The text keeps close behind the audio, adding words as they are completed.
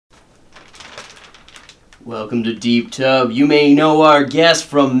Welcome to Deep Tub. You may know our guest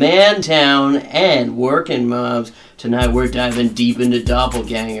from Mantown and Working Moms. Tonight we're diving deep into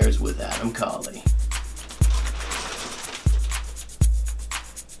Dopplegängers with Adam Cawley.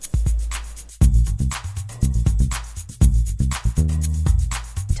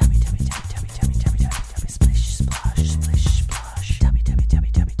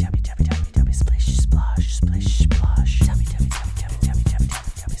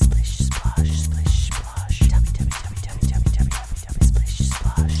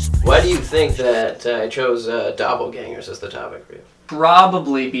 Why do you think that I chose Dopplegängers as the topic for you?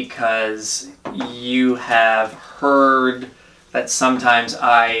 Probably because you have heard that sometimes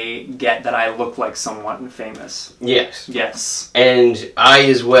I get that I look like someone famous. Yes. Yes. And I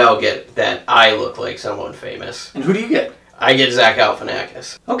as well get that I look like someone famous. And who do you get? I get Zach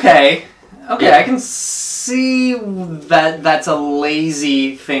Galifianakis. Okay. Okay, Yeah. I can see that that's a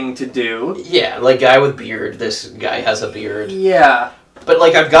lazy thing to do. Yeah, like guy with beard. This guy has a beard. Yeah. But,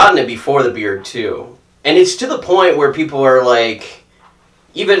 like, I've gotten it before the beard, too. And it's to the point where people are, like,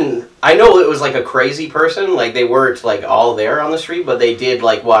 even... I know it was, like, a crazy person. Like, they weren't, like, all there on the street, but they did,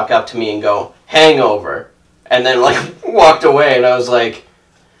 like, walk up to me and go, hangover. And then, like, walked away, and I was like,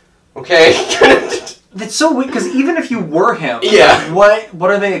 okay. That's so weird, because even if you were him, Yeah.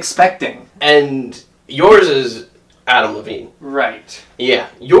 what are they expecting? And yours is Adam Levine. Right. Yeah.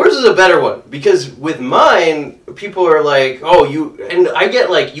 Yours is a better one. Because with mine, people are like, oh, you... And I get,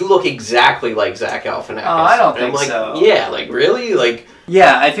 like, you look exactly like Zach Galifianakis. Oh, I don't And I'm think like, so. Yeah, like, really? Like...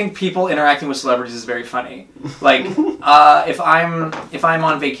 Yeah, I think people interacting with celebrities is very funny. Like, if I'm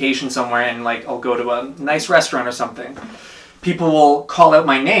on vacation somewhere and, like, I'll go to a nice restaurant or something, people will call out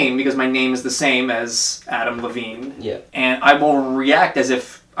my name because my name is the same as Adam Levine. Yeah. And I will react as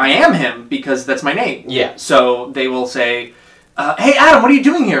if I am him because that's my name. Yeah. So they will say, hey, Adam, what are you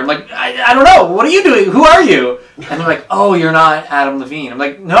doing here? I'm like, I don't know. What are you doing? Who are you? And they're like, oh, you're not Adam Levine. I'm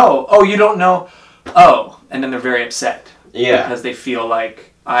like, no. Oh, you don't know? Oh. And then they're very upset. Yeah. Because they feel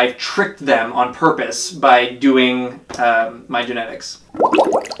like I've tricked them on purpose by doing my genetics.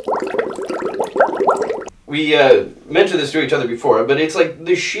 We mentioned this to each other before, but it's like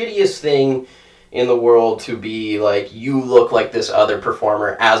the shittiest thing in the world to be like, you look like this other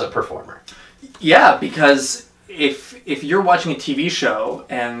performer as a performer. Yeah, because if you're watching a TV show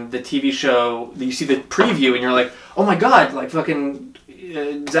and the TV show, you see the preview and you're like, oh my god, like fucking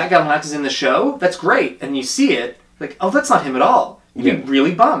Zach Galifianakis is in the show? That's great. And you see it, like, oh, that's not him at all. You'd be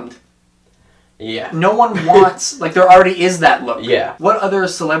really bummed. Yeah. No one wants, like, there already is that look. Yeah. What other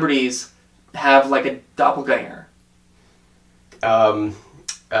celebrities have, like, a doppelganger? Javier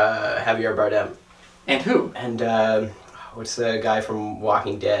Bardem. And who? And, what's the guy from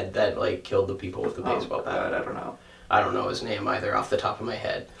Walking Dead that, like, killed the people with the baseball bat? I don't know. I don't know his name either off the top of my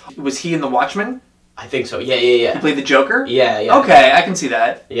head. Was he in The Watchmen? I think so. Yeah. He played the Joker? Yeah. Okay, I can see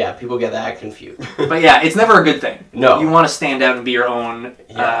that. Yeah, people get that confused. But yeah, it's never a good thing. No. You want to stand out and be your own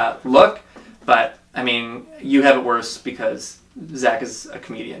look, but, I mean, you have it worse because Zach is a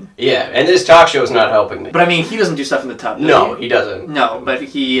comedian. Yeah, and this talk show is not helping me. But, I mean, he doesn't do stuff in the tub, No, he doesn't. No, but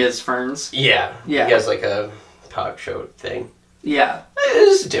he is Ferns. Yeah. He has, like, a talk show thing. Yeah.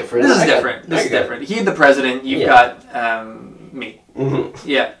 This is different. This is different. He's the president. You've got me. Mm-hmm.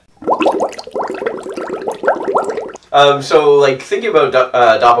 Yeah. So, like, thinking about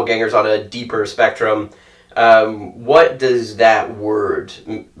doppelgangers on a deeper spectrum, what does that word,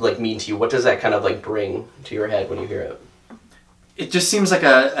 like, mean to you? What does that kind of, like, bring to your head when you hear it? It just seems like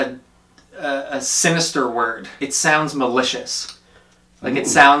a sinister word. It sounds malicious. Like, it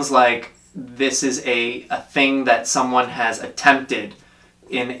sounds like this is a thing that someone has attempted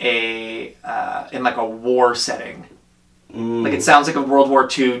in like a war setting. Like, it sounds like a World War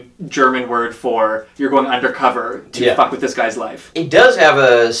II German word for you're going undercover to fuck with this guy's life. It does have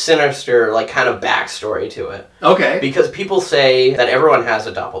a sinister, like, kind of backstory to it. Okay. Because people say that everyone has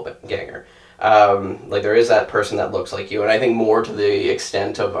a doppelganger. Like, there is that person that looks like you, and I think more to the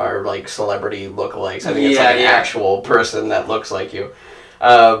extent of our, like, celebrity lookalikes. I think it's, like, an actual person that looks like you.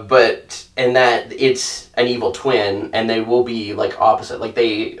 And that it's an evil twin, and they will be, like, opposite. Like,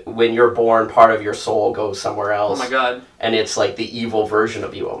 when you're born, part of your soul goes somewhere else. Oh my god. And it's, like, the evil version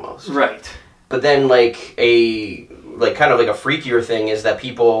of you, almost. Right. But then, like, kind of like a freakier thing is that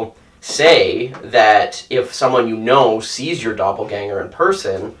people say that if someone you know sees your doppelganger in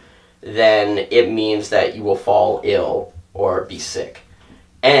person, then it means that you will fall ill or be sick.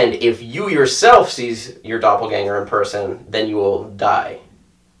 And if you yourself sees your doppelganger in person, then you will die.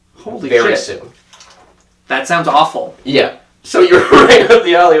 Holy very shit. soon. That sounds awful. Yeah. So you're right up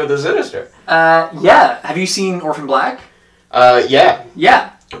the alley with the sinister. Yeah. Have you seen Orphan Black? Yeah.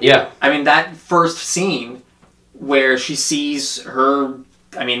 Yeah. Yeah. I mean, that first scene where she sees her,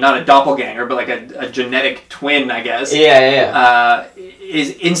 I mean, not a doppelganger, but like a genetic twin, I guess. Yeah.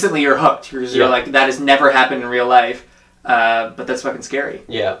 Is instantly you're hooked. You're like, that has never happened in real life, but that's fucking scary.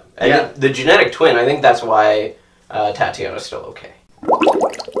 Yeah. And the genetic twin, I think that's why Tatiana's still okay.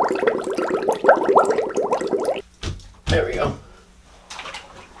 There we go.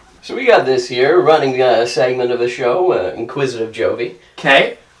 So we got this here, running segment of the show, Inquisitive Jovi.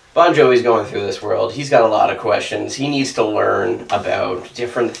 Okay. Bon Jovi's going through this world. He's got a lot of questions. He needs to learn about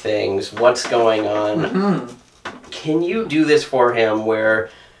different things, what's going on. Mm-hmm. Can you do this for him where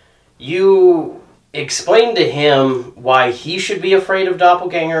you explain to him why he should be afraid of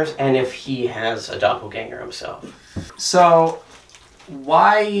doppelgangers and if he has a doppelganger himself? So,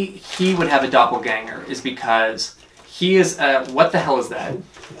 why he would have a doppelganger is because he is what the hell is that?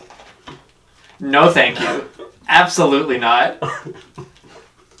 No, thank you. Absolutely not.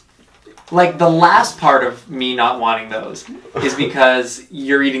 Like, the last part of me not wanting those is because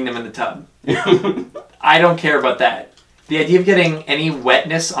you're eating them in the tub. I don't care about that. The idea of getting any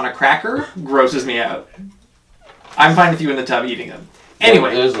wetness on a cracker grosses me out. I'm fine with you in the tub eating them.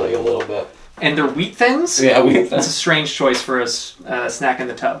 Anyway. There's like a little bit. And they're wheat thins? Yeah, wheat thins. That's a strange choice for a snack in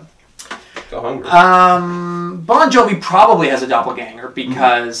the tub. Go hungry. Bon Jovi probably has a doppelganger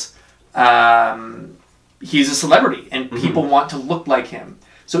because he's a celebrity and people want to look like him.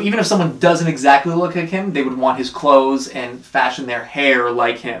 So even if someone doesn't exactly look like him, they would want his clothes and fashion their hair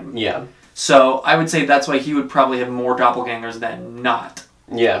like him. Yeah. So I would say that's why he would probably have more doppelgangers than not.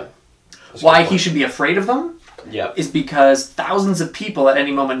 Yeah. Why he should be afraid of them is because thousands of people at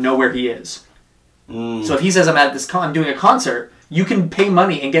any moment know where he is. So if he says, I'm doing a concert, you can pay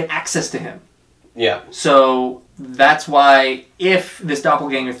money and get access to him. Yeah. So that's why, if this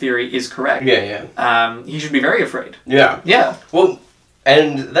doppelganger theory is correct, he should be very afraid. Yeah. Yeah. Well,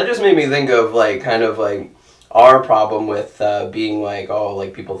 and that just made me think of, like, kind of, like, our problem with being like, oh,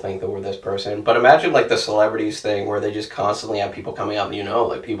 like, people think that we're this person. But imagine, like, the celebrities thing where they just constantly have people coming up and,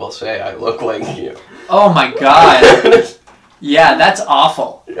 like, people say, I look like you. Oh, my God. Yeah, that's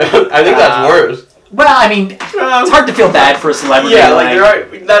awful. I think that's worse. Well, I mean, it's hard to feel bad for a celebrity. Yeah,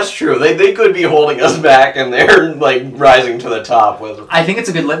 like that's true. They could be holding us back, and they're like rising to the top with. I think it's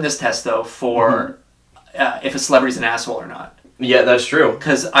a good litmus test, though, for if a celebrity's an asshole or not. Yeah, that's true.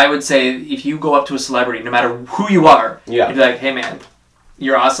 Because I would say if you go up to a celebrity, no matter who you are, you'd be like, "Hey, man,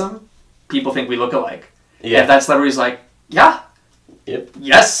 you're awesome. People think we look alike." Yeah. If that celebrity's like, "Yeah." Yep.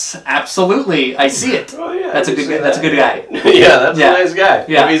 Yes, absolutely. I see it. Oh yeah. That's a good guy. Yeah, that's a nice guy.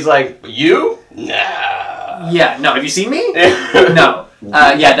 Yeah. If he's like, you? Nah. Yeah, no. Have you seen me? No.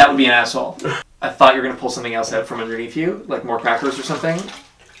 Yeah, that would be an asshole. I thought you were going to pull something else out from underneath you, like more crackers or something.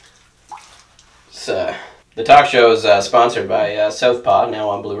 So, the talk show is sponsored by Southpaw, now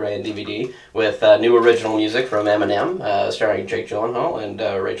on Blu-ray and DVD, with new original music from Eminem, starring Jake Gyllenhaal and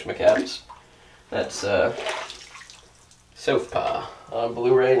Rachel McAdams. That's Southpaw on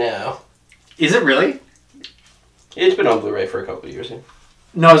Blu-ray now. Is it really? It's been on Blu-ray for a couple of years.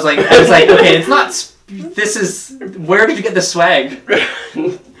 No, I was like, okay, it's not. This is. Where did you get the swag?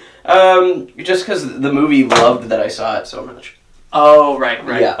 Just because the movie loved that I saw it so much. Oh, right.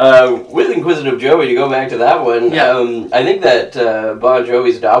 Yeah. With Inquisitive Joey, to go back to that one, I think that Bon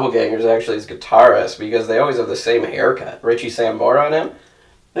Jovi's doppelganger is actually his guitarist because they always have the same haircut. Richie Sambora on him.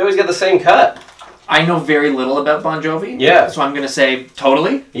 They always get the same cut. I know very little about Bon Jovi. Yeah. So I'm going to say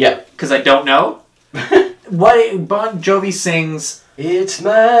totally. Yeah. Because I don't know. What Bon Jovi sings... It's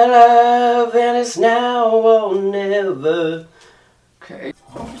my love and it's now or never. Okay.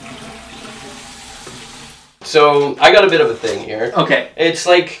 So, I got a bit of a thing here. Okay. It's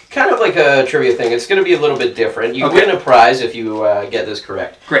like, kind of like a trivia thing. It's going to be a little bit different. You win a prize if you get this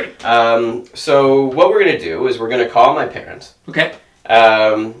correct. Great. So, what we're going to do is we're going to call my parents. Okay.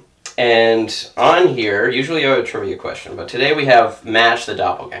 And on here, usually I have a trivia question, but today we have Match the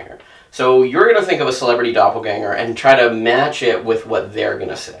Doppelganger. So you're going to think of a celebrity doppelganger and try to match it with what they're going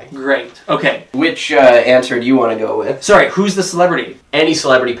to say. Great. Okay. Which answer do you want to go with? Sorry, who's the celebrity? Any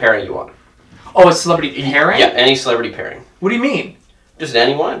celebrity pairing you want. Oh, a celebrity pairing? Yeah, any celebrity pairing. What do you mean? Just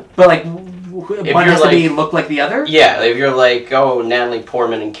anyone. But like, one has to look like the other? Yeah, if you're like, oh, Natalie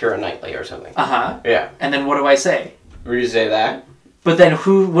Portman and Keira Knightley or something. Uh-huh. Yeah. And then what do I say? Would you say that? But then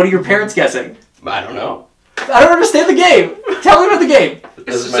what are your parents guessing? I don't know. I don't understand the game. Tell me about the game.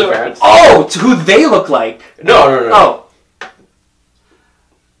 This is my parents. Oh, to who they look like. No. Oh.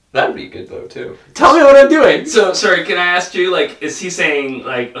 That'd be good though too. Tell me what I'm doing. So, sorry, can I ask you, like, is he saying,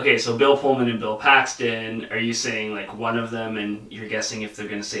 like, okay, so Bill Pullman and Bill Paxton, are you saying, like, one of them and you're guessing if they're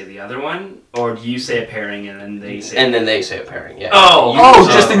going to say the other one? Or do you say a pairing and then they say... And then they say a pairing, yeah.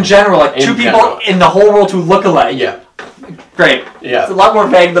 Just in general, like two people in the whole world who look alike. Yeah. Great. Yeah. It's a lot more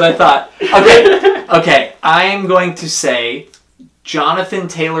vague than I thought. Okay. Okay, I'm going to say Jonathan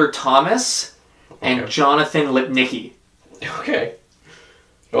Taylor Thomas and Jonathan Lipnicki. Okay.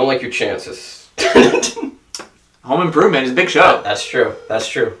 Don't like your chances. Home Improvement is a big show. That's true. That's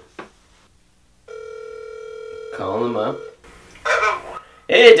true. Calling them up.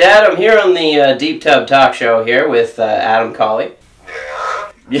 Hey, Dad, I'm here on the Deep Tub Talk Show here with Adam Cawley.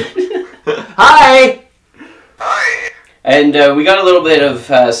 Yeah? Hi! Hi. And we got a little bit of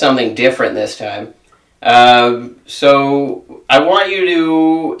something different this time. So I want you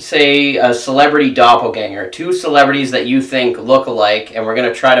to say a celebrity doppelganger. 2 celebrities that you think look alike, and we're going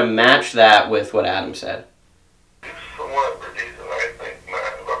to try to match that with what Adam said. Celebrities that I think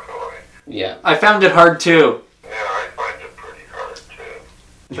might look alike. Yeah. I found it hard too. Yeah, I find it pretty hard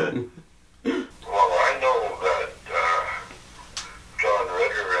too. Well, I know that John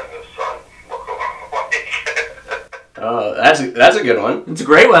Ritter and his son look alike. Oh, that's a good one. It's a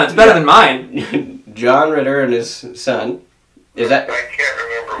great one. It's better than mine. John Ritter and his son. Is that? I can't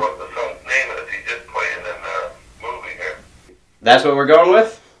remember what the son's name is. He just played in the movie here. That's what we're going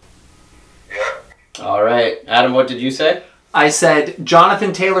with? Yeah. All right. Adam, what did you say? I said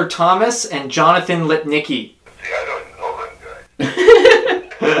Jonathan Taylor Thomas and Jonathan Lipnicki. See, I don't know them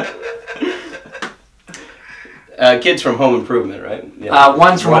guys. Kids from Home Improvement, right? Yeah.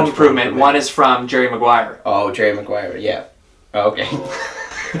 One's from Home Improvement. One is from Jerry Maguire. Oh, Jerry Maguire, yeah. Okay.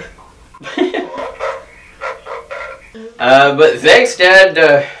 That's not bad. But thanks,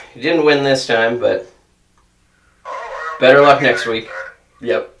 Dad. You didn't win this time, but better luck next week.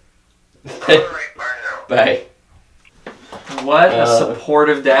 Yep. Alright, bye now. Bye. What a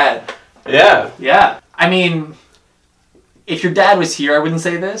supportive dad. Yeah. Yeah. I mean, if your dad was here, I wouldn't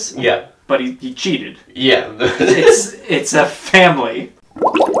say this. Yeah. But he cheated. Yeah. It's a family.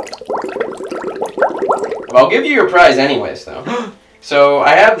 Well, I'll give you your prize anyways, though. So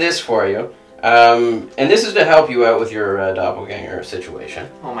I have this for you. And this is to help you out with your doppelganger situation.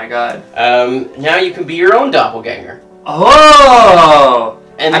 Oh my god. Now you can be your own doppelganger. Oh!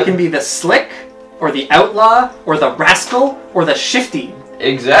 And I can be the slick, or the outlaw, or the rascal, or the shifty.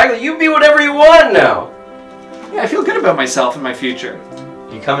 Exactly. You be whatever you want now. Yeah, I feel good about myself and my future.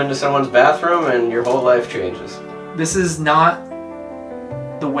 You come into someone's bathroom and your whole life changes. This is not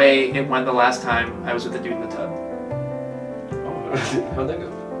the way it went the last time I was with the dude in the tub. Oh, how'd that go?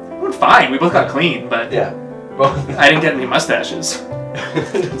 It went fine. We both got clean, but Yeah. Well, I didn't get any mustaches. There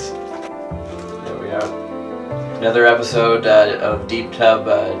we are. Another episode of Deep Tub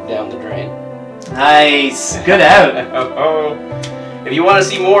Down the Drain. Nice. Good out. If you want to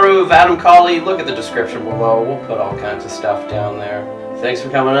see more of Adam Cawley, look at the description below. We'll put all kinds of stuff down there. Thanks for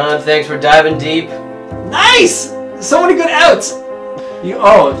coming on. Thanks for diving deep. Nice. So many good outs.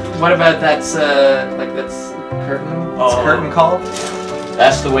 What about that's curtain? What's curtain called?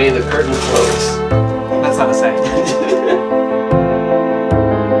 That's the way the curtain floats. That's not a saying.